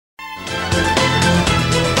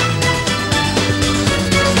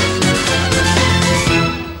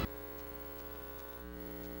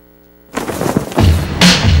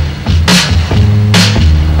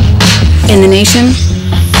the nation?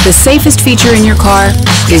 The safest feature in your car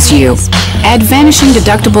is you. Add Vanishing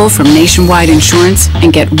Deductible from Nationwide Insurance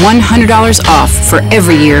and get $100 off for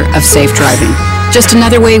every year of safe driving. Just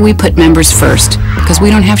another way we put members first, because we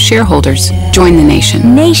don't have shareholders. Join the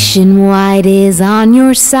nation. Nationwide is on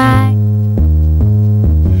your side.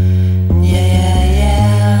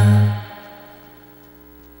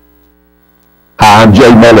 Hi, I'm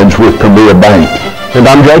Jay Mullins with Premier Bank. And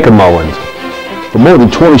I'm Jacob Mullins. For more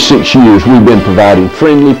than 26 years, we've been providing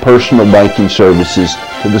friendly personal banking services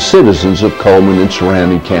to the citizens of Coleman and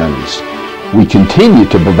surrounding counties. We continue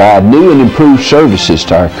to provide new and improved services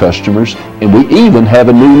to our customers, and we even have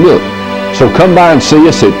a new look. So come by and see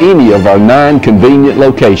us at any of our 9 convenient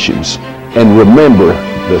locations. And remember,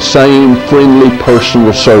 the same friendly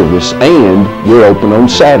personal service, and we're open on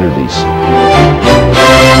Saturdays.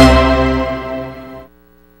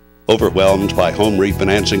 Overwhelmed by home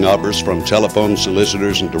refinancing offers from telephone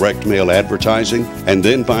solicitors and direct mail advertising, and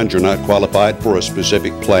then find you're not qualified for a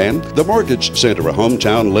specific plan? The Mortgage Center, a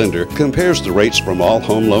hometown lender, compares the rates from all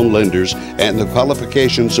home loan lenders and the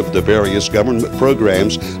qualifications of the various government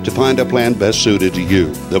programs to find a plan best suited to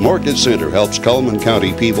you. The Mortgage Center helps Coleman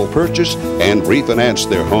County people purchase and refinance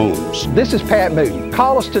their homes. This is Pat Newton.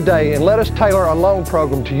 Call us today and let us tailor a loan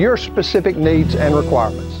program to your specific needs and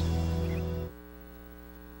requirements.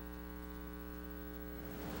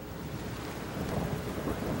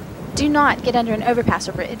 Do not get under an overpass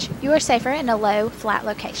or bridge. You are safer in a low, flat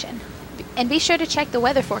location. And be sure to check the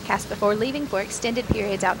weather forecast before leaving for extended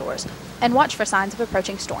periods outdoors, and watch for signs of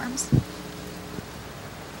approaching storms.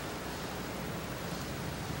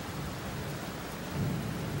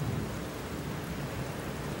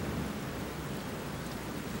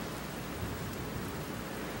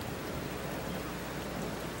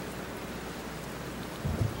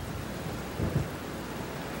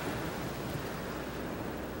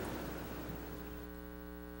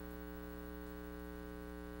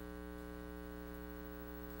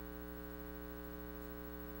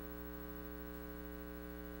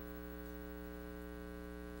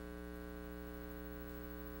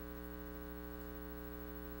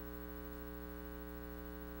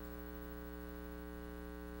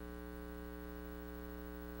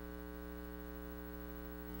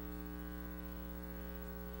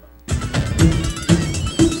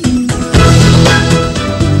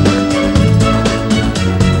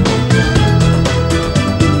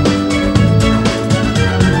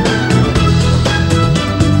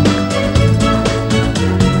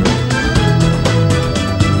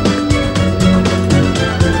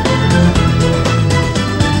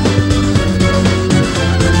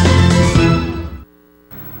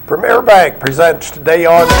 Premier Bank presents Today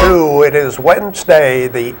on 2. It is Wednesday,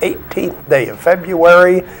 the 18th day of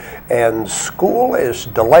February, and school is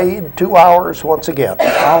delayed 2 hours once again.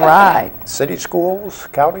 All right. City schools,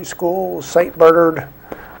 county schools, St. Bernard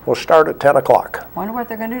will start at 10 o'clock. Wonder what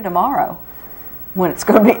they're going to do tomorrow when it's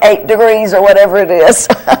going to be 8 degrees or whatever it is.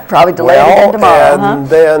 Probably delayed again tomorrow, and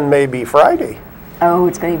then maybe Friday. Oh,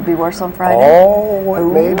 it's going to be worse on Friday? Oh,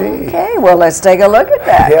 maybe. Okay, well, let's take a look at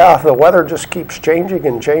that. Yeah, the weather just keeps changing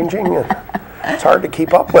and changing, and it's hard to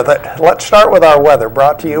keep up with it. Let's start with our weather,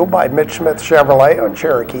 brought to you by Mitch Smith Chevrolet on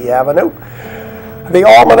Cherokee Avenue. The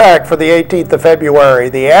almanac for the 18th of February,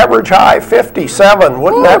 the average high 57.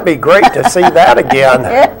 Wouldn't that be great to see that again?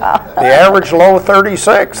 Yeah. The average low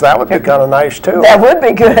 36. That would be kind of nice too. That would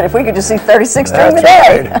be good if we could just see 36 during the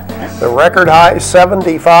day. Right. The record high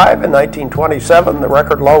 75 in 1927. The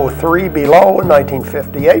record low 3 below in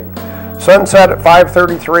 1958. Sunset at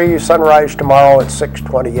 5:33. Sunrise tomorrow at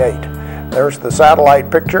 6:28. There's the satellite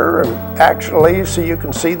picture, and actually, so you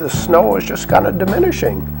can see the snow is just kind of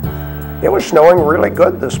diminishing. It was snowing really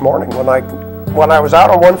good this morning when I was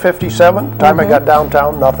out on 157. Time I got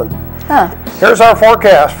downtown, nothing. Huh. Here's our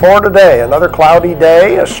forecast for today. Another cloudy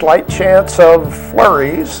day, a slight chance of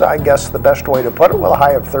flurries, I guess the best way to put it, with a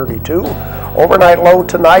high of 32. Overnight low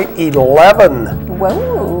tonight, 11.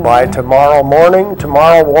 Whoa. By tomorrow morning,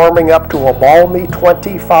 tomorrow warming up to a balmy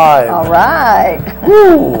 25. All right.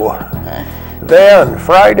 Woo. Then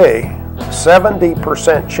Friday,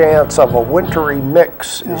 70% chance of a wintry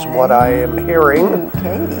mix is what I am hearing.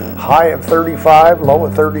 Okay. High of 35, low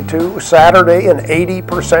of 32. Saturday, an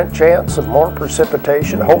 80% chance of more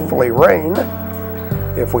precipitation, hopefully rain.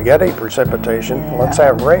 If we get any precipitation, let's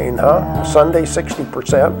have rain, huh? Yeah. Sunday,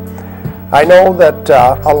 60%. I know that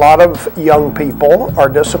a lot of young people are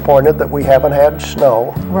disappointed that we haven't had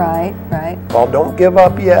snow. Right, right. Well, don't give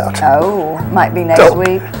up yet. Oh, might be next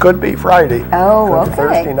week. Could be Friday. Oh, Could be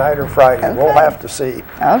okay. Thursday night or Friday. Okay. We'll have to see.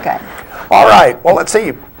 Okay. All right. Well, let's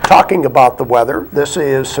see. talking about the weather. This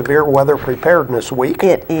is Severe Weather Preparedness Week.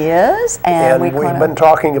 It is. And we've been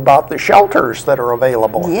talking about the shelters that are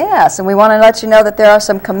available. Yes, and we want to let you know that there are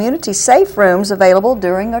some community safe rooms available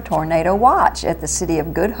during a tornado watch at the City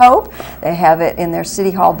of Good Hope. They have it in their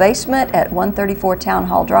City Hall basement at 134 Town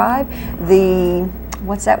Hall Drive.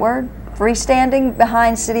 What's that word? Freestanding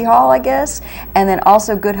behind City Hall, I guess, and then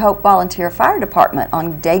also Good Hope Volunteer Fire Department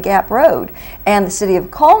on Day Gap Road. And the City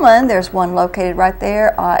of Coleman, there's one located right there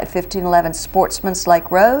at 1511 Sportsman's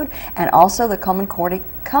Lake Road, and also the Coleman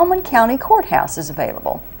County Courthouse is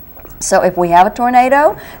available. So if we have a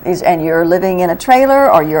tornado and you're living in a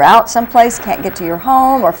trailer or you're out someplace, can't get to your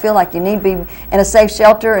home, or feel like you need to be in a safe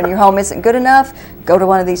shelter and your home isn't good enough, go to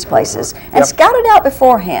one of these places. And scout it out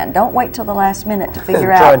beforehand. Don't wait till the last minute to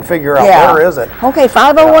figure out. Try and figure out where is it. Okay,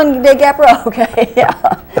 501 Day Gap Road. Okay,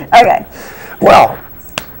 yeah. Okay. Well,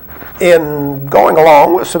 in going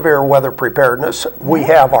along with severe weather preparedness, we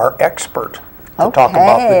have our expert to talk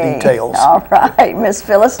about the details. All right, Miss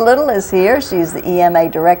Phyllis Little is here. She's the EMA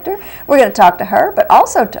director. We're going to talk to her, but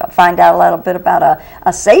also to find out a little bit about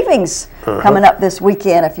a savings coming up this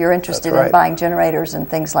weekend if you're interested in buying generators and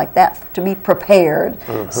things like that to be prepared.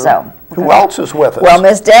 So, who else is with us? Well,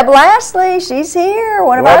 Miss Deb Laslie, she's here.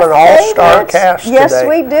 One of our an all-star cast today. Yes,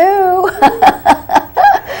 we do.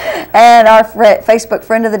 And our Facebook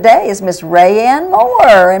friend of the day is Miss Rayanne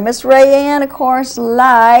Moore. And Miss Rayanne, of course,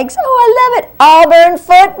 likes, I love it, Auburn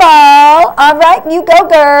football. All right, you go,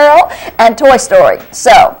 girl. And Toy Story.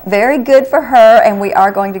 So, very good for her. And we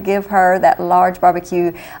are going to give her that large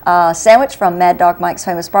barbecue sandwich from Mad Dog Mike's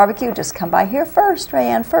Famous Barbecue. Just come by here first,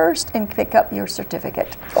 Rayanne, first, and pick up your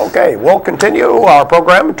certificate. Okay, we'll continue our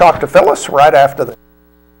program and talk to Phyllis right after this.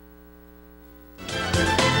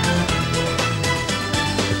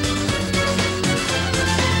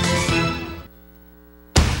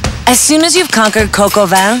 As soon as you've conquered coq au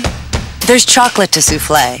vin, there's chocolate to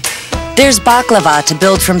souffle. There's baklava to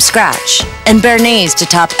build from scratch, and béarnaise to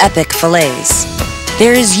top epic fillets.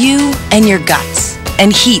 There is you and your guts,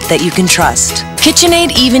 and heat that you can trust.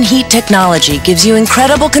 KitchenAid Even Heat technology gives you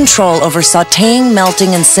incredible control over sautéing,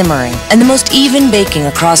 melting, and simmering, and the most even baking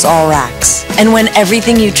across all racks. And when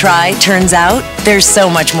everything you try turns out, there's so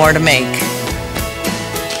much more to make.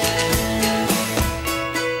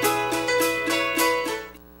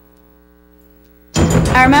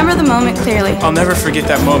 I remember the moment clearly. I'll never forget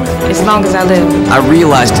that moment. As long as I live. I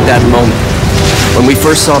realized at that moment, when we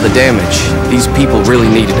first saw the damage, these people really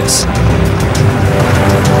needed us.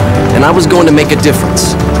 And I was going to make a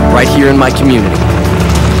difference, right here in my community.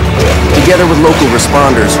 Together with local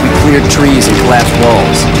responders, we cleared trees and collapsed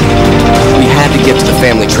walls. We had to get to the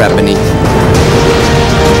family trapped beneath.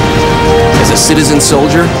 As a citizen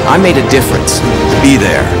soldier, I made a difference. Be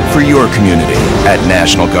there for your community at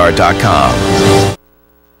NationalGuard.com.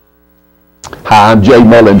 Hi, I'm Jay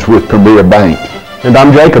Mullins with Premier Bank. And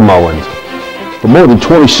I'm Jacob Mullins. For more than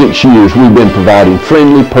 26 years, we've been providing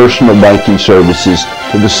friendly personal banking services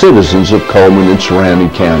to the citizens of Coleman and surrounding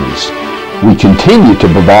counties. We continue to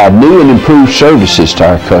provide new and improved services to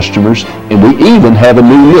our customers, and we even have a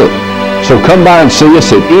new look. So come by and see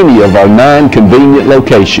us at any of our 9 convenient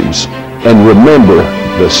locations. And remember,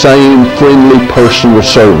 the same friendly personal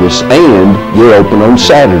service, and we're open on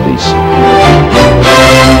Saturdays.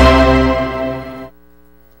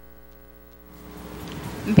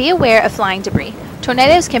 Be aware of flying debris.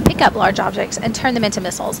 Tornadoes can pick up large objects and turn them into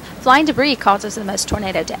missiles. Flying debris causes the most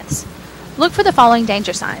tornado deaths. Look for the following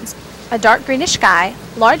danger signs: a dark greenish sky,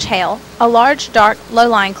 large hail, a large, dark,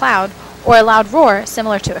 low-lying cloud, or a loud roar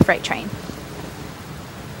similar to a freight train.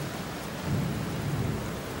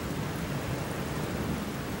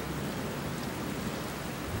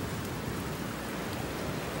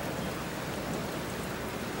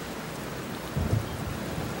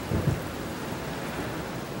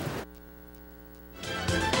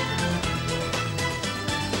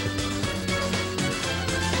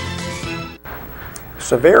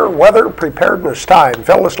 Severe weather preparedness time.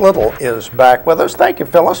 Phyllis Little is back with us. Thank you,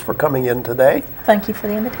 Phyllis, for coming in today. Thank you for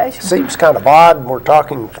the invitation. Seems kind of odd. We're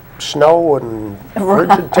talking snow and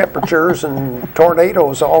frigid temperatures and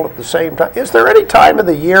tornadoes all at the same time. Is there any time of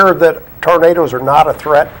the year that tornadoes are not a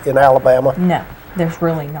threat in Alabama? No, there's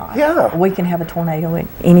really not. Yeah. We can have a tornado in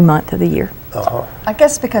any month of the year. I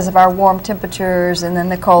guess because of our warm temperatures and then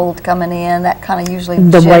the cold coming in, that kind of usually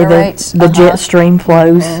the generates. way the jet stream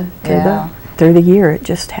flows to through the year, it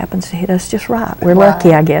just happens to hit us just right. We're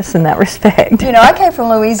lucky, I guess, in that respect. You know, I came from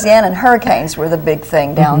Louisiana, and hurricanes were the big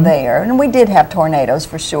thing down there. And we did have tornadoes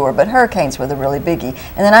for sure, but hurricanes were the really biggie.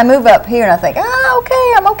 And then I move up here, and I think,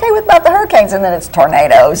 okay, I'm okay with about the hurricanes, and then it's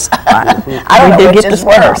tornadoes. I don't know which is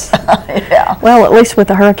worse. Yeah. Well, at least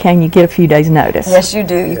with a hurricane, you get a few days' notice. Yes, you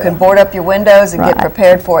do. You can board up your windows and get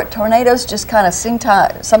prepared for it. Tornadoes just kind of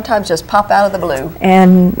sometimes just pop out of the blue.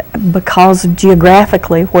 And because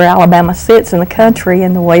geographically where Alabama sits in the country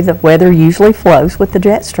and the way the weather usually flows with the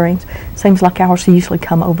jet streams, seems like ours usually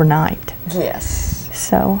come overnight. Yes.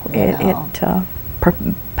 So it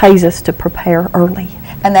pays us to prepare early.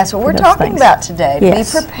 And that's what we're talking about today,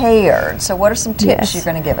 yes. Be prepared. So what are some tips you're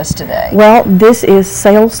going to give us today? Well, this is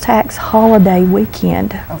sales tax holiday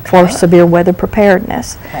weekend for severe weather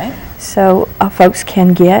preparedness. Okay. So folks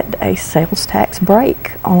can get a sales tax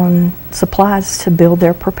break on supplies to build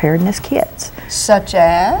their preparedness kits. Such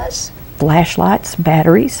as? Flashlights,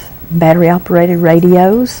 batteries, battery-operated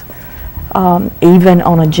radios, even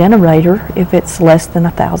on a generator if it's less than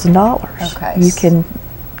 $1,000. Okay. You can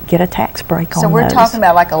get a tax break on those. So we're talking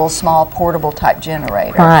about like a little small portable type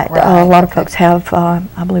generator. Right. A lot of folks have,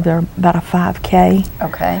 I believe they're about a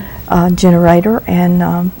 5K generator,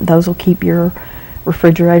 and those will keep your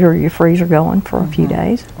refrigerator or your freezer going for a few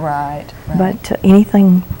days. Right. But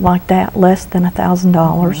anything like that, less than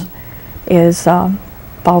 $1,000, is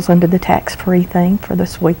falls under the tax-free thing for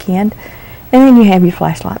this weekend. And then you have your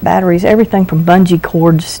flashlight batteries, everything from bungee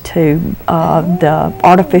cords to the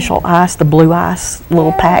artificial ice, the blue ice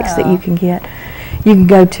little packs that you can get. You can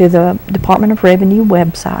go to the Department of Revenue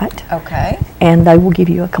website, and they will give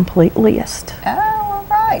you a complete list.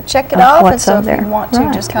 Check it off, and so if you want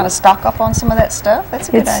to just kind of stock up on some of that stuff, that's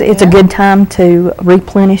a good idea. It's a good time to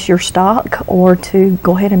replenish your stock or to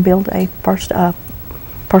go ahead and build a first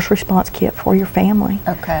response kit for your family.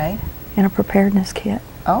 Okay. And a preparedness kit.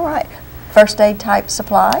 All right. First aid type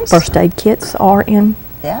supplies? First aid kits are in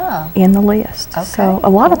the list. Okay. So a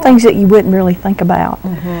lot of things that you wouldn't really think about.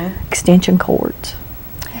 Extension cords.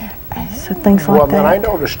 So things like that. Well, then I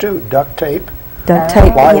noticed too, duct tape. Duct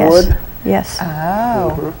tape, plywood. Yes.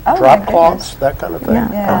 Drop cloths, that kind of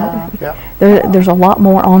thing. There's a lot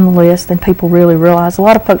more on the list than people really realize. A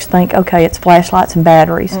lot of folks think, okay, it's flashlights and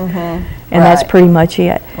batteries, and that's pretty much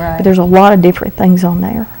it. But there's a lot of different things on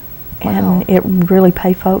there, and it really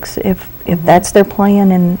pay folks if that's their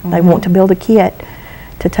plan and they want to build a kit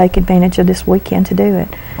to take advantage of this weekend to do it.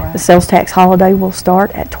 The sales tax holiday will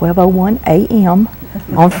start at 12:01 a.m.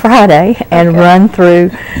 on Friday and run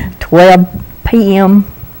through 12 p.m.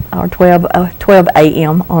 or 12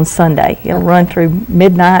 a.m. on Sunday. It'll run through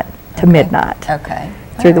midnight to midnight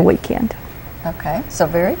through the weekend. Okay, so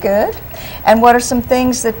very good. And what are some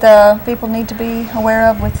things that people need to be aware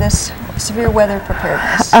of with this severe weather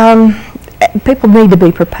preparedness? People need to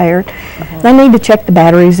be prepared. They need to check the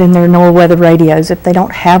batteries in their NOAA weather radios. If they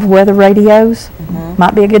don't have weather radios,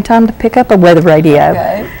 might be a good time to pick up a weather radio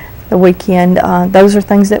the weekend. Those are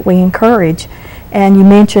things that we encourage. And you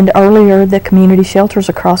mentioned earlier the community shelters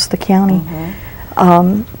across the county.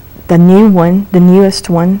 The newest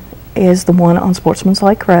one, is the one on Sportsman's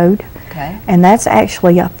Lake Road. And that's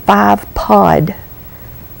actually a 5-pod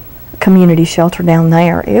community shelter down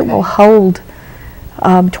there. It will hold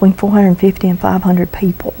between 450 and 500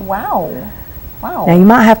 people. Wow. Now you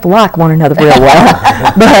might have to like one another real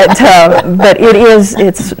well, but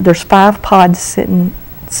there's 5 pods sitting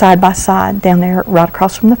side by side down there right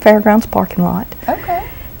across from the fairgrounds parking lot.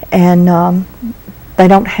 And they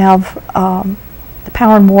don't have the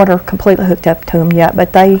power and water completely hooked up to them yet,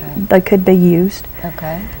 but they could be used.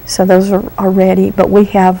 So those are ready, but we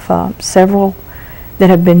have several that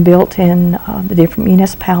have been built in the different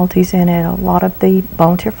municipalities, and a lot of the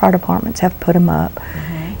volunteer fire departments have put them up.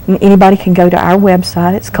 Anybody can go to our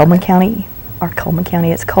website. It's Coleman County,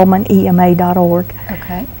 it's colemanema.org.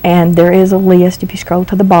 And there is a list. If you scroll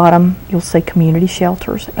to the bottom, you'll see community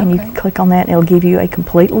shelters, and you can click on that, and it'll give you a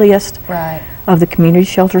complete list of the community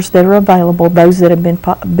shelters that are available, those that have been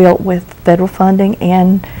built with federal funding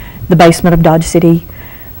and the basement of Dodge City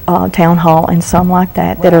Town Hall and some like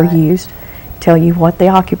that that are used. Tell you what the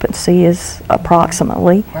occupancy is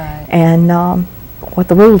approximately and what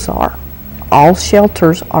the rules are. All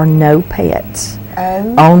shelters are no pets.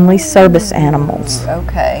 Only service animals.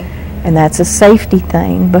 And that's a safety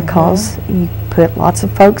thing because you put lots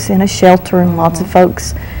of folks in a shelter and lots of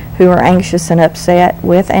folks who are anxious and upset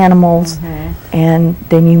with animals, and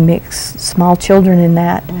then you mix small children in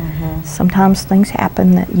that. Sometimes things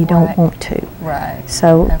happen that you don't want to.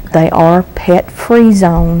 So they are pet-free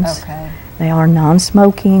zones. They are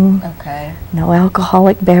non-smoking, Okay. no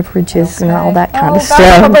alcoholic beverages, and all that kind of gosh, stuff.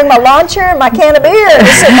 I'm gonna bring my lawn chair and my can of beer and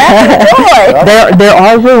sit back and enjoy. There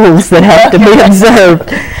are rules that have to be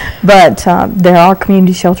observed, but there are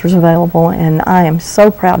community shelters available, and I am so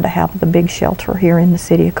proud to have the big shelter here in the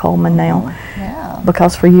city of Coleman now. Yeah.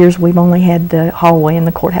 Because for years we've only had the hallway in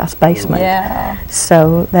the courthouse basement. Yeah.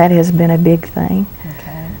 So that has been a big thing.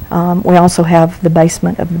 Okay. We also have the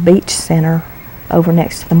basement of the Beach Center over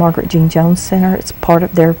next to the Margaret Jean Jones Center. It's part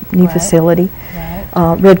of their new facility.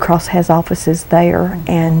 Right. Red Cross has offices there,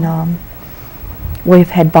 and we've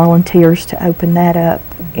had volunteers to open that up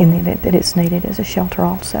in the event that it's needed as a shelter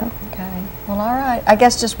also. Okay. Well, all right. I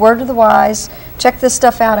guess just word to the wise, check this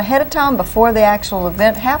stuff out ahead of time before the actual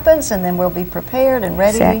event happens, and then we'll be prepared and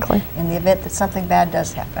ready Exactly. in the event that something bad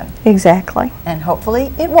does happen. Exactly. And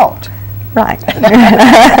hopefully it won't. Right.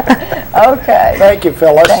 Okay. Thank you,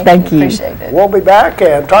 Phyllis. Thank you. Appreciate it. We'll be back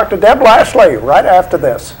and talk to Deb Laslie right after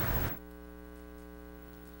this.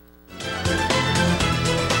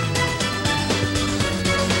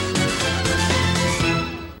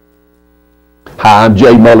 Hi, I'm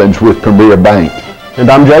Jay Mullins with Premier Bank. And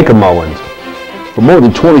I'm Jacob Mullins. For more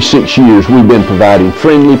than 26 years, we've been providing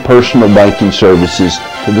friendly personal banking services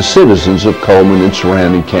to the citizens of Coleman and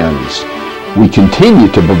surrounding counties. We continue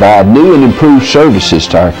to provide new and improved services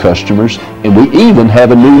to our customers, and we even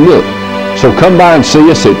have a new look. So come by and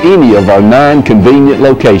see us at any of our 9 convenient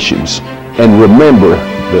locations. And remember,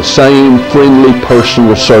 the same friendly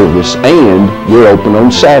personal service, and we're open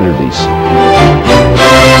on Saturdays.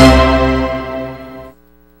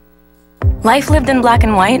 Life lived in black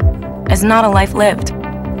and white is not a life lived.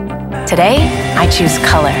 Today, I choose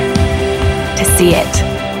color. To see it.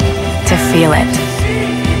 To feel it.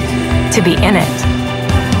 To be in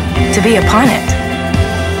it. To be upon it.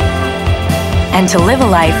 And to live a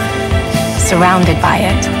life surrounded by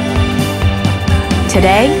it.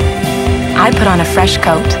 Today, I put on a fresh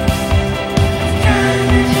coat.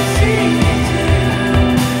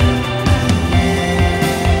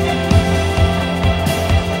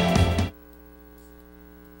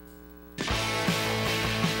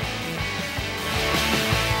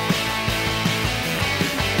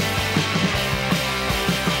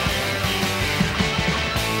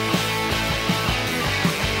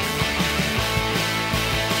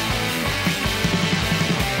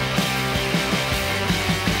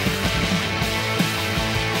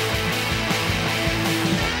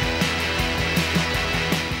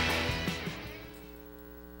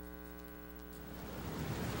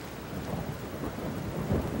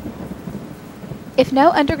 If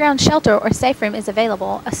no underground shelter or safe room is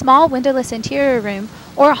available, a small windowless interior room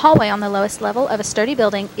or a hallway on the lowest level of a sturdy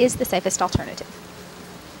building is the safest alternative.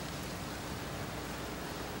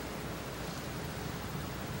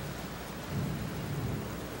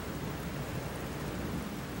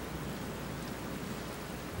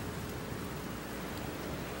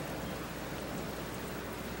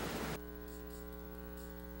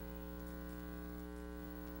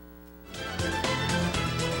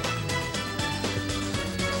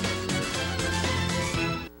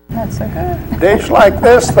 That's so good. Days like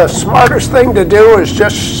this, the smartest thing to do is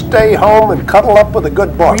just stay home and cuddle up with a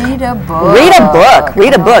good book. Read a book. Read a book.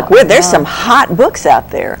 Read a book. There's some hot books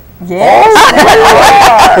out there. Yes,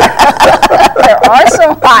 there are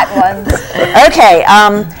some hot ones. Okay,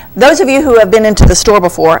 those of you who have been into the store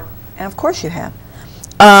before, and of course you have,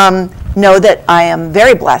 know that I am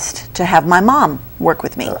very blessed to have my mom work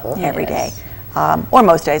with me every day, or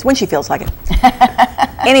most days when she feels like it.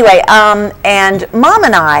 Anyway, and Mom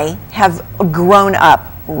and I have grown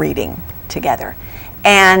up reading together,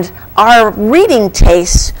 and our reading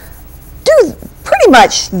tastes do pretty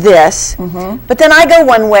much this, but then I go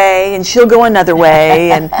one way and she'll go another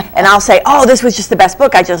way, and I'll say, oh, this was just the best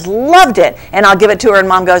book, I just loved it, and I'll give it to her, and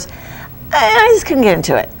Mom goes, I just couldn't get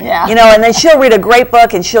into it. Yeah. You know, and then she'll read a great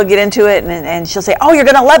book and she'll get into it, and she'll say, oh, you're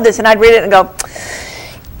gonna love this, and I'd read it and go,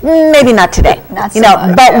 maybe not today. Not you so know,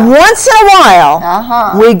 much, but yeah. once in a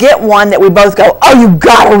while, we get one that we both go, oh, you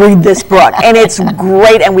gotta read this book, and it's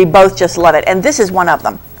great, and we both just love it, and this is one of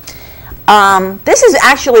them. This has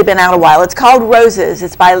actually been out a while. It's called Roses.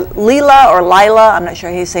 It's by Lila, I'm not sure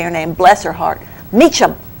how you say her name, bless her heart,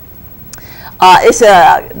 Meacham.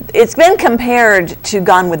 It's been compared to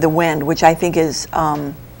Gone with the Wind, which I think is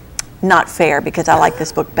not fair, because I like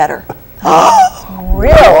this book better.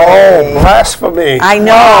 Really? Oh, blasphemy. I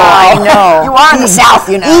know, I know. You are in the South,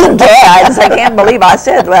 you know. Yes, I can't believe I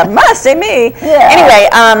said that. Must say me. Yeah. Anyway,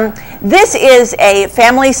 this is a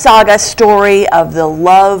family saga story of the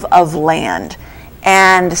love of land.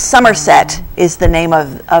 And Somerset is the name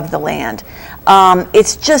of the land.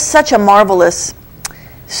 It's just such a marvelous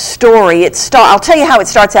story. I'll tell you how it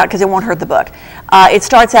starts out because it won't hurt the book. It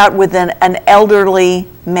starts out with an elderly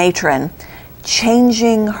matron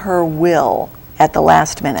changing her will at the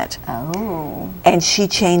last minute. Oh. And she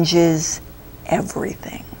changes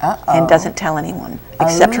everything. Uh-oh. And doesn't tell anyone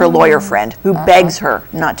except her lawyer friend who begs her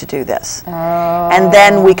not to do this. Oh. And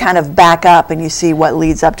then we kind of back up and you see what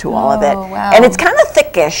leads up to all of it. Wow. And it's kind of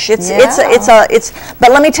thickish.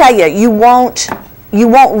 But let me tell you, you won't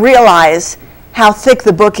realize how thick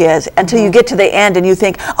the book is until you get to the end and you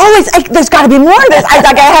think, there's got to be more of this. I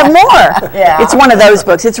got to have more. Yeah. It's one of those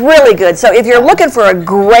books. It's really good. So if you're looking for a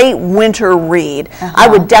great winter read, I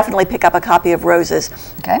would definitely pick up a copy of Roses.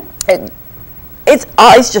 Okay.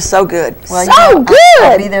 It's just so good. Well, good.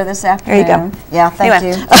 I'll be there this afternoon. There you go. Yeah, thank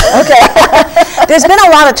you. Okay. There's been a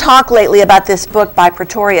lot of talk lately about this book by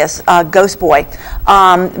Pretorius, Ghost Boy.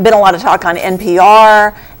 Been a lot of talk on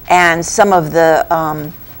NPR and some of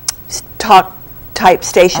the talk type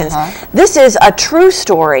stations. This is a true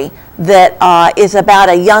story that is about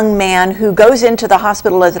a young man who goes into the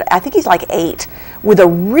hospital as, I think he's like 8, with a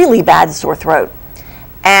really bad sore throat,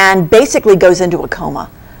 and basically goes into a coma.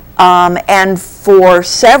 And for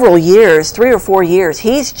several years, 3 or 4 years,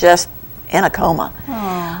 he's just in a coma.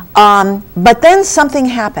 But then something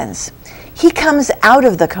happens. He comes out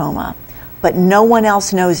of the coma, but no one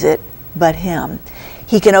else knows it but him.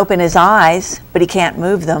 He can open his eyes, but he can't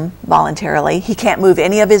move them voluntarily. He can't move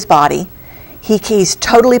any of his body. He's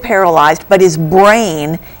totally paralyzed, but his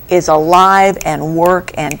brain is alive and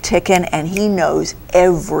work and ticking, and he knows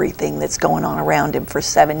everything that's going on around him for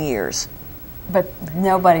 7 years. But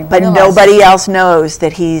nobody else knows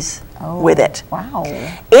that he's with it. Wow.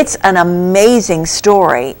 It's an amazing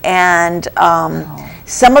story, and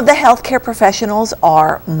some of the healthcare professionals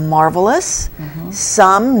are marvelous,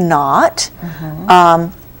 some not,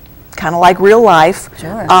 kind of like real life.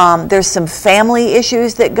 Sure. There's some family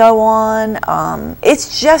issues that go on.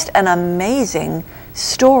 It's just an amazing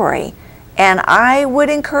story, and I would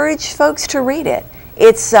encourage folks to read it.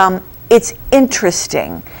 It's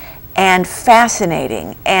interesting and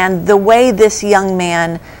fascinating, and the way this young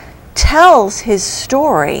man tells his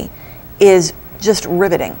story is just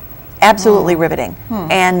riveting, absolutely riveting.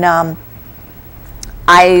 And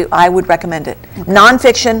I would recommend it.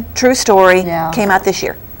 Nonfiction, true story, came out this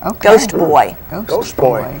year. Okay. Ghost Boy. Ghost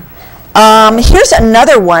Boy. Here's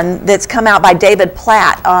another one that's come out by David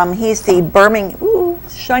Platt. He's the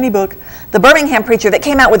shiny book. The Birmingham preacher that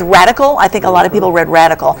came out with Radical. I think a lot of people read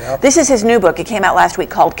Radical. Yep. This is his new book. It came out last week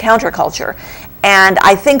called Counterculture. And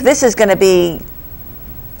I think this is going to be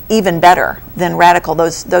even better than Radical,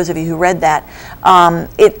 those of you who read that. I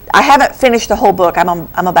haven't finished the whole book.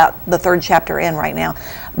 I'm about the 3rd chapter in right now.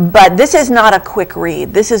 But this is not a quick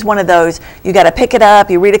read. This is one of those, you got to pick it up,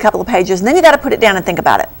 you read a couple of pages, and then you got to put it down and think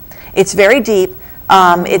about it. It's very deep.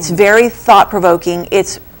 It's very thought-provoking.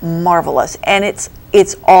 It's marvelous. And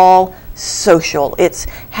it's all social. It's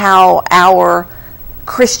how our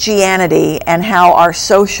Christianity and how our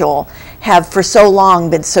social have for so long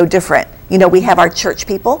been so different. You know, we have our church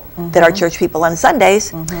people that are church people on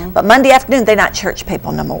Sundays, but Monday afternoon, they're not church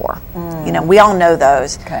people no more. You know, we all know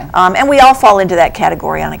those. Okay. And we all fall into that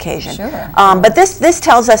category on occasion. Sure. But this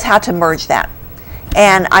tells us how to merge that.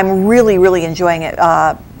 And I'm really, really enjoying it.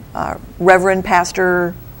 Reverend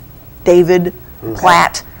Pastor David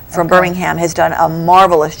Platt from Birmingham has done a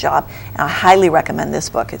marvelous job. And I highly recommend this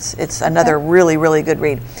book. It's another really, really good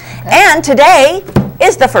read. And today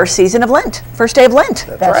is the first season of Lent, first day of Lent.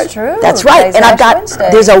 That's true. That's right. Today's And I've Ash got, Wednesday.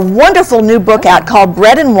 there's a wonderful new book out called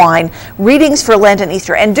Bread and Wine, Readings for Lent and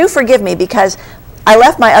Easter. And do forgive me because I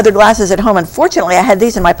left my other glasses at home. Unfortunately, I had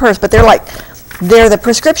these in my purse, but they're the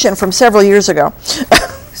prescription from several years ago.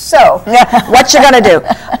 So, what you gonna do?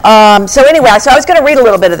 So anyway, I was gonna read a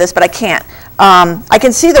little bit of this, but I can't. I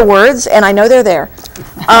can see the words, and I know they're there.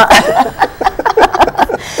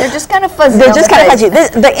 They're just kind of fuzzy. They're just kind of fuzzy.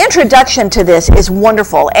 The introduction to this is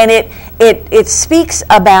wonderful, and it speaks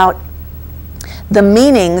about the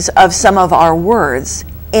meanings of some of our words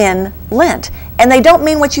in Lent, and they don't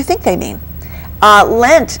mean what you think they mean.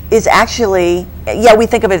 Lent is actually, we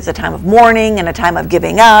think of it as a time of mourning and a time of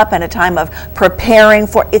giving up and a time of preparing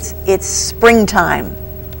for. It's springtime.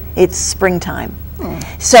 It's springtime.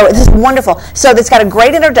 So this is wonderful. So it's got a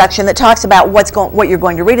great introduction that talks about what you're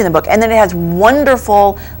going to read in the book, and then it has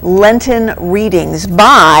wonderful Lenten readings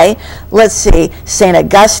by, let's see, St.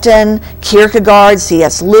 Augustine, Kierkegaard,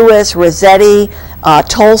 C.S. Lewis, Rossetti,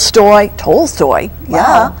 Tolstoy.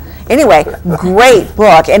 Wow. Anyway, great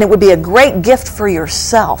book, and it would be a great gift for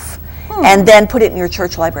yourself, and then put it in your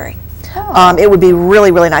church library. It would be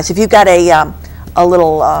really, really nice. If you've got a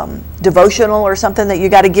little devotional or something that you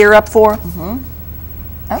got to gear up for,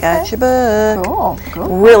 Got your book. Cool.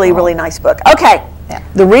 Really, really nice book. Okay.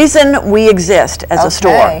 The reason we exist as a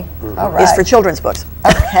store is for children's books.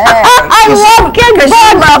 Okay. I love kids' books.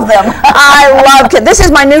 You love them. I love kids. This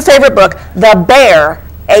is my new favorite book, The Bear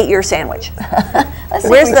Ate Your Sandwich.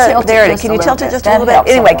 Where's the, there it is. Can you tilt it just a little bit?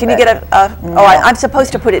 Anyway, can you get I'm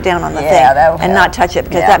supposed to put it down on the thing and not touch it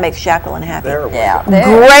because that makes Jacqueline happy.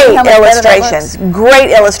 Great illustrations.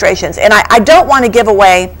 Great illustrations. And I don't want to give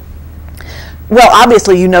away, well,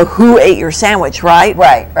 obviously you know who ate your sandwich, right?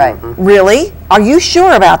 Right. Really? Are you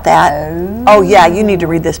sure about that? Oh yeah, you need to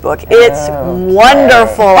read this book. It's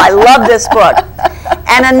wonderful. I love this book.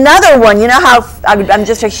 And another one, you know how I'm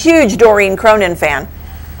just a huge Doreen Cronin fan.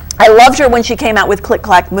 I loved her when she came out with Click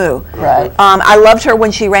Clack Moo. Right. I loved her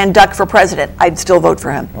when she ran Duck for president. I'd still vote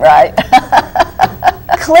for him. Right.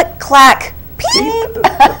 Click Clack Peep.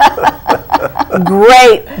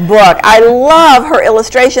 Great book. I love her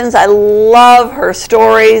illustrations. I love her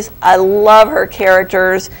stories. I love her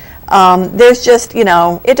characters. There's just,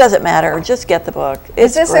 it doesn't matter. Just get the book.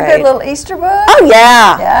 Is this a good little Easter book? Oh,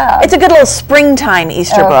 yeah. Yeah. It's a good little springtime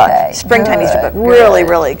Easter book. Springtime Easter book. Really,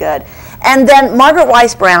 really good. And then Margaret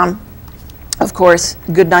Weiss Brown, of course,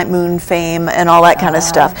 Goodnight Moon fame and all that kind of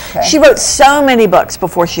stuff. Okay. She wrote so many books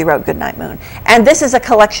before she wrote Goodnight Moon. And this is a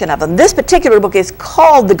collection of them. This particular book is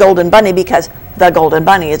called The Golden Bunny because The Golden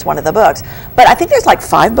Bunny is one of the books. But I think there's like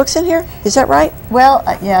 5 books in here. Is that right? Well,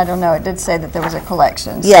 I don't know. It did say that there was a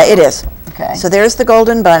collection. Yeah, it is. Okay. So there's The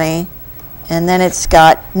Golden Bunny. And then it's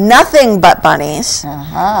got Nothing But Bunnies.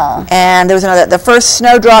 And there was another. The First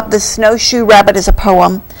Snowdrop, The Snowshoe Rabbit is a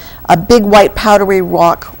poem. A Big White Powdery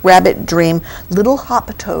Rock Rabbit Dream. Little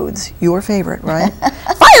Hop Toads, your favorite, right?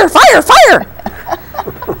 Fire, fire, fire!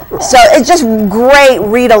 So it's just great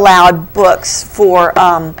read aloud books for,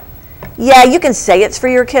 you can say it's for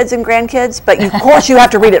your kids and grandkids, but of course you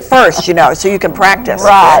have to read it first, so you can practice.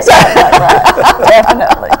 Right.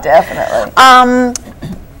 Definitely.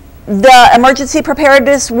 The Emergency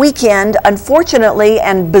Preparedness Weekend, unfortunately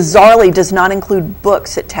and bizarrely, does not include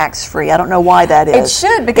books at tax-free. I don't know why that is. It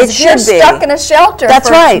should, because if you're stuck in a shelter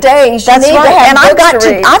for days, you need to have and books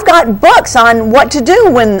to read. I've got books on what to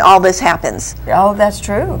do when all this happens. Oh, that's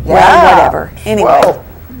true. Well, whatever. Anyway. Well,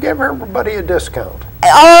 give everybody a discount.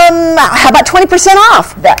 How about 20%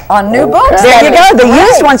 off? On new books? There you go. The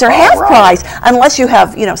used ones are half price. Unless you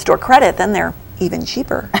have, store credit, then they're even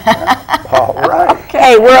cheaper. All right.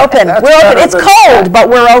 Hey, we're open. We're open. It's cold, but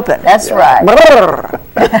we're open. That's right.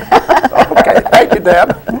 Okay, thank you,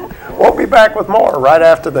 Deb. We'll be back with more right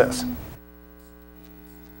after this.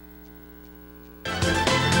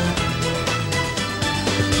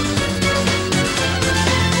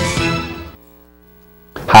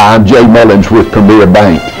 Hi, I'm Jay Mullins with Premier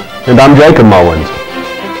Bank. And I'm Jacob Mullins.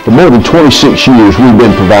 For more than 26 years, we've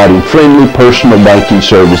been providing friendly personal banking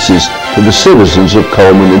services to the citizens of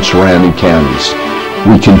Coleman and surrounding counties.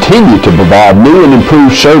 We continue to provide new and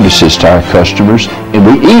improved services to our customers, and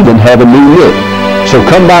we even have a new look. So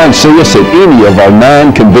come by and see us at any of our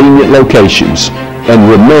 9 convenient locations. And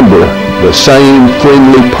remember, the same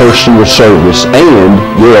friendly personal service, and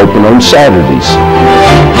we're open on Saturdays.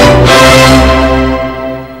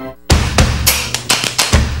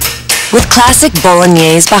 With classic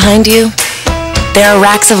bolognese behind you, there are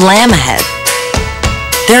racks of lamb ahead.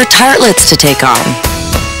 There are tartlets to take on,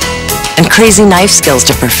 and crazy knife skills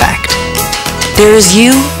to perfect. There is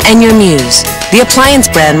you and your muse, the appliance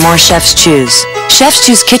brand more chefs choose. Chefs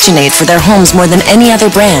choose KitchenAid for their homes more than any other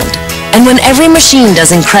brand. And when every machine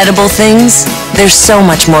does incredible things, there's so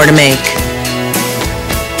much more to make.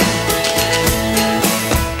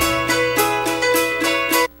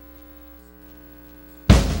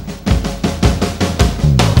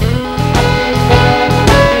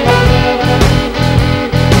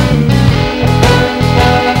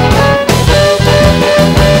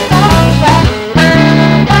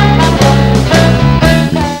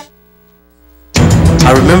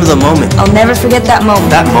 I remember the moment. I'll never forget that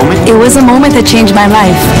moment. That moment? It was a moment that changed my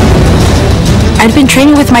life. I'd been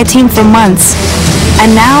training with my team for months,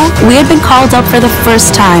 and now we had been called up for the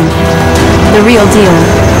first time. The real deal.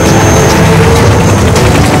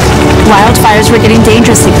 Wildfires were getting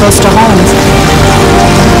dangerously close to homes.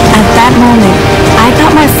 At that moment, I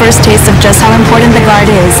got my first taste of just how important the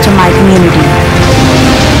Guard is to my community.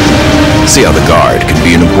 See how the Guard can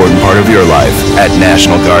be an important part of your life at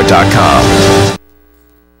NationalGuard.com.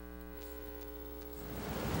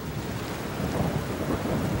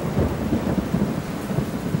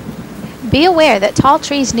 Be aware that tall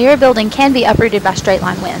trees near a building can be uprooted by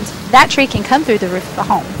straight-line winds. That tree can come through the roof of a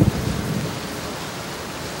home.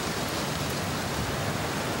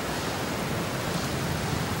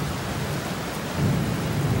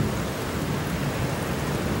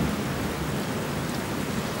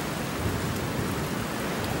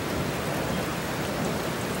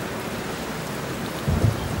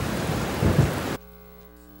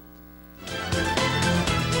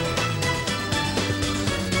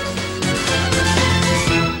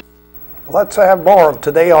 Let's have more of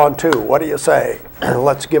Today on 2. What do you say?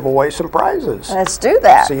 Let's give away some prizes. Let's do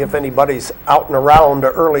that. See if anybody's out and around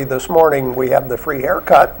early this morning. We have the free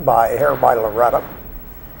haircut by Hair by Loretta.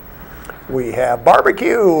 We have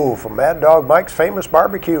barbecue from Mad Dog Mike's Famous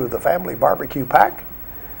Barbecue, the family barbecue pack.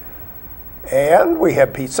 And we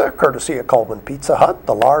have pizza, courtesy of Coleman Pizza Hut,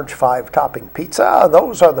 the large 5-topping pizza.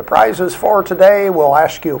 Those are the prizes for today. We'll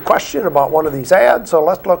ask you a question about one of these ads, so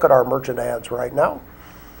let's look at our merchant ads right now.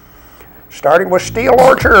 Starting with Steel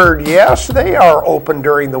Orchard. Yes, they are open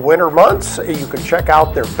during the winter months. You can check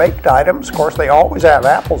out their baked items. Of course, they always have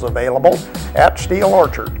apples available at Steel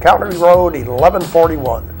Orchard, County Road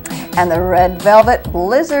 1141. And the Red Velvet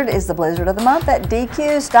Blizzard is the blizzard of the month at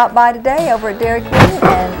DQ. Stop by today over at Dairy Queen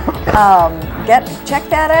and check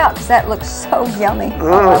that out, because that looks so yummy.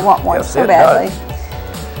 I want one so badly.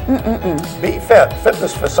 Be Fit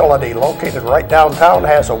Fitness Facility, located right downtown,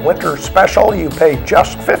 has a winter special. You pay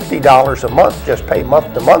just $50 a month, just pay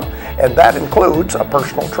month to month, and that includes a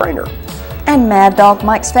personal trainer. And Mad Dog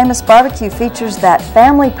Mike's Famous Barbecue features that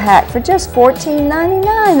family pack for just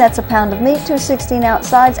 $14.99. That's a pound of meat, 2 16-ounce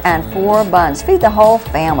sides, and 4 buns. Feed the whole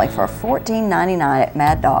family for $14.99 at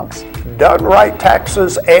Mad Dog's. Done Right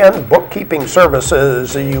Taxes and Bookkeeping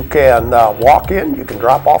Services. You can walk in, you can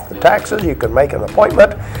drop off the taxes, you can make an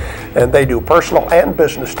appointment, and they do personal and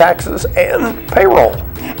business taxes and payroll.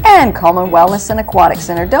 And Coleman Wellness and Aquatic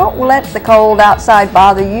Center. Don't let the cold outside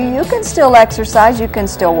bother you. You can still exercise, you can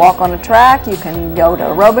still walk on a track, you can go to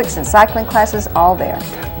aerobics and cycling classes, all there.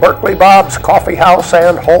 Berkeley Bob's Coffee House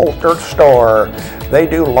and Whole Earth Store. They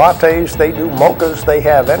do lattes, they do mochas, they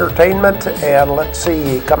have entertainment, and let's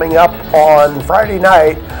see, coming up on Friday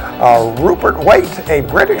night, Rupert Waite, a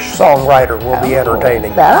British songwriter, will be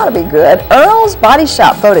entertaining. That ought to be good. Earl's Body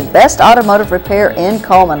Shop, voted best automotive repair in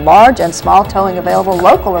Coleman. Large and small towing available,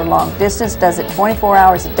 local or long distance, does it 24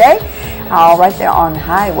 hours a day, all right there on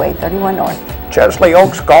Highway 31 North. Chesley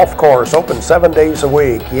Oaks Golf Course, open 7 days a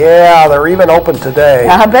week. Yeah, they're even open today.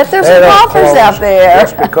 I bet there's some golfers out there.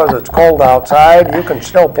 Just because it's cold outside, you can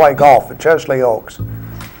still play golf at Chesley Oaks.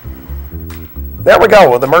 There we go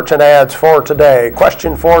with the merchant ads for today.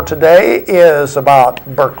 Question for today is about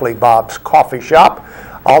Berkeley Bob's Coffee Shop.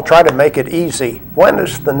 I'll try to make it easy. When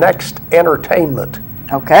is the next entertainment?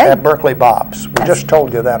 Okay. At Berkeley Bob's. We just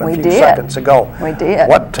told you that a few seconds ago. We did.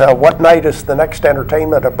 What night is the next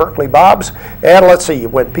entertainment at Berkeley Bob's? And let's see, you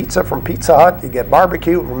win pizza from Pizza Hut, you get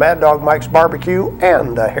barbecue from Mad Dog Mike's Barbecue,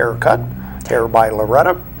 and a haircut, Hair by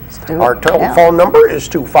Loretta. Our telephone number is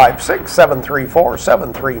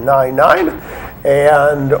 256-734-7399.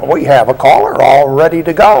 And we have a caller all ready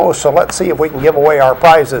to go, so let's see if we can give away our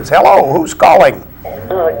prizes. Hello, who's calling?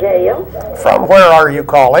 Gail. From where are you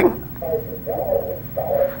calling?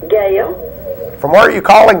 Gail. From where are you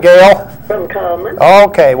calling, Gail? From Coleman.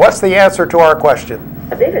 Okay, what's the answer to our question?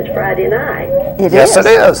 I think it's Friday night. Yes, it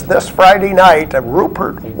is. This Friday night,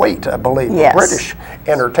 Rupert Waite, I believe, a British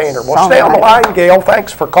entertainer. Well, stay on the line, Gail.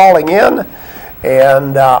 Thanks for calling in.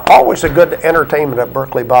 And always a good entertainment at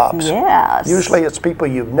Berkeley Bob's. Yes. Usually it's people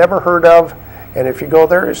you've never heard of. And if you go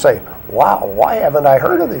there, you say, wow, why haven't I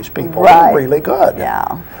heard of these people? Right. They're really good.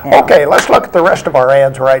 Yeah. Okay, let's look at the rest of our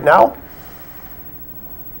ads right now.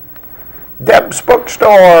 Deb's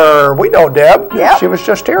Bookstore. We know Deb. Yep. She was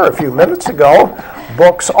just here a few minutes ago.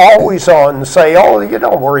 Books always on sale. You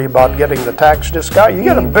don't worry about getting the tax discount. You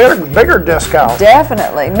get a bigger discount.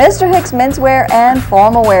 Definitely. Mr. Hicks Menswear and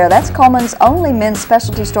Formal Wear. That's Coleman's only men's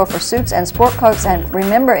specialty store for suits and sport coats. And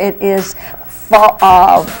remember, it is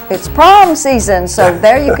it's prom season, so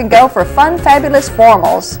there you can go for fun, fabulous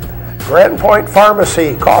formals. Grand Point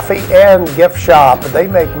Pharmacy, coffee and gift shop. They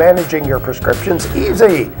make managing your prescriptions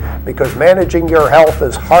easy because managing your health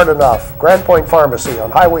is hard enough. Grand Point Pharmacy on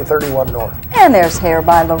Highway 31 North. And there's Hair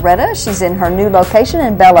by Loretta. She's in her new location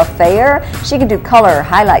in Bella Fair. She can do color,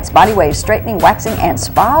 highlights, body waves, straightening, waxing, and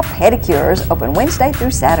spa pedicures. Open Wednesday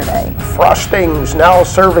through Saturday. Frostings now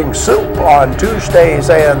serving soup on Tuesdays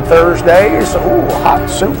and Thursdays. Ooh, hot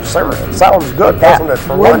soup, sir. It sounds good, doesn't it,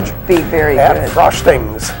 for lunch? Would be very at good.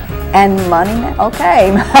 Frostings. And money,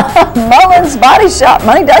 okay. Mullins Body Shop,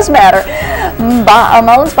 money does matter.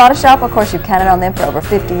 Mullins Body Shop, of course, you've counted on them for over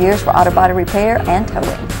 50 years for auto body repair and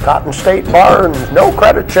towing. Cotton State Barns, no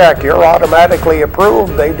credit check, you're automatically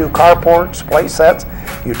approved. They do carports, play sets,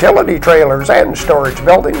 utility trailers, and storage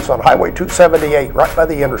buildings on Highway 278, right by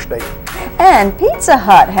the interstate. And Pizza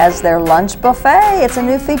Hut has their lunch buffet. It's a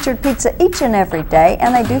new featured pizza each and every day,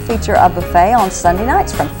 and they do feature a buffet on Sunday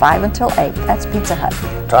nights from 5 until 8. That's Pizza Hut.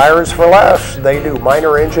 Tires for Less. They do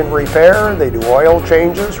minor engine repair, they do oil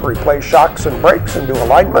changes, replace shocks and brakes, and do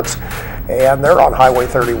alignments. And they're on Highway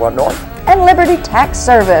 31 North. and Liberty Tax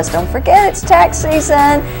Service. Don't forget it's tax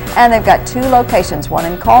season, and they've got 2 locations, one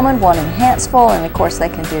in Coleman, one in Hanceville, and of course they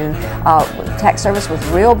can do tax service with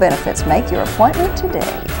real benefits. Make your appointment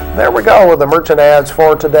today. There we go with the merchant ads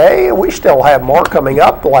for today. We still have more coming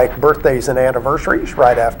up, like birthdays and anniversaries,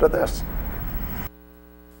 right after this.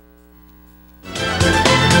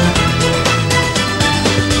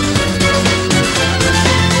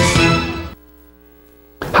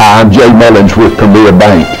 Hi, I'm Jay Mullins with Premier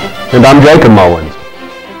Bank. And I'm Jacob Mullins.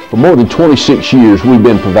 For more than 26 years, we've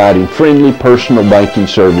been providing friendly personal banking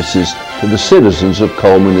services to the citizens of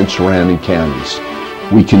Coleman and surrounding counties.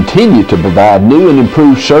 We continue to provide new and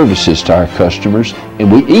improved services to our customers, and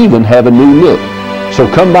we even have a new look. So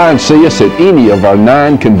come by and see us at any of our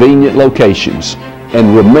 9 convenient locations.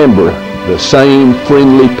 And remember, the same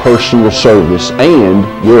friendly personal service, and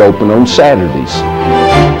we're open on Saturdays.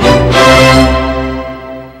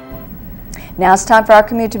 Now it's time for our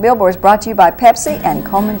community billboards, brought to you by Pepsi and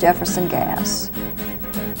Coleman Jefferson Gas.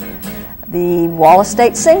 The Wallace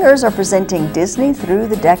State Singers are presenting Disney Through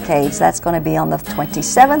the Decades. That's going to be on the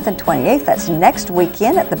 27th and 28th. That's next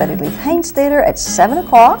weekend at the Betty Lee Haynes Theater at 7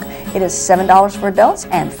 o'clock. It is $7 for adults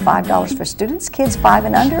and $5 for students. Kids 5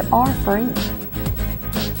 and under are free.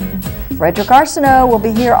 Frederick Arsenault will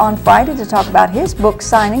be here on Friday to talk about his book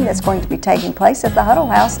signing that's going to be taking place at the Huddle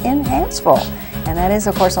House in Hanceville. And that is,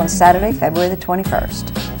 of course, on Saturday, February the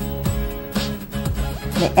 21st.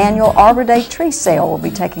 The annual Arbor Day tree sale will be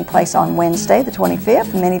taking place on Wednesday, the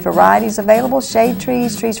 25th. Many varieties available: shade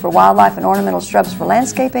trees, trees for wildlife, and ornamental shrubs for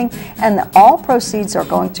landscaping. And all proceeds are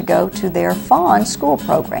going to go to their Fawn School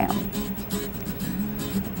program.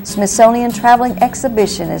 Smithsonian Traveling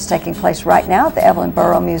Exhibition is taking place right now at the Evelyn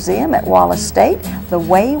Burrow Museum at Wallace State. The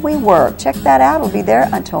Way We Work. Check that out. It'll be there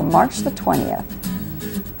until March the 20th.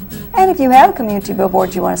 And if you have a community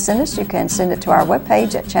billboard you want to send us, you can send it to our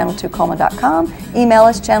webpage at channel2coleman.com. Email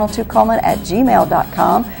us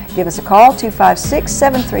channel2coleman@gmail.com. Give us a call,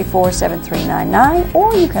 256-734-7399,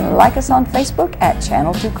 or you can like us on Facebook at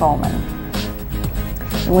Channel 2 Coleman.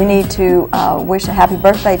 We need to wish a happy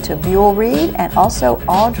birthday to Buell Reed and also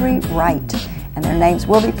Audrey Wright. And their names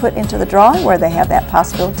will be put into the drawing, where they have that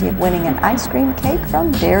possibility of winning an ice cream cake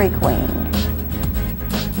from Dairy Queen.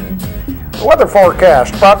 The weather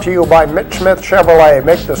forecast brought to you by Mitch Smith Chevrolet.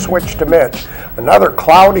 Make the switch to Mitch. Another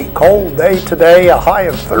cloudy, cold day today, a high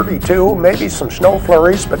of 32, maybe some snow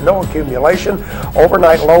flurries, but no accumulation.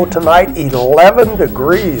 Overnight low tonight, 11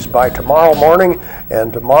 degrees by tomorrow morning,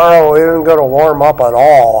 and tomorrow isn't going to warm up at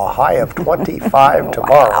all. A high of 25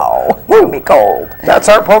 tomorrow. Wow, it'll be cold. That's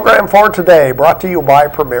our program for today, brought to you by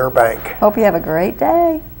Premier Bank. Hope you have a great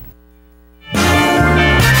day.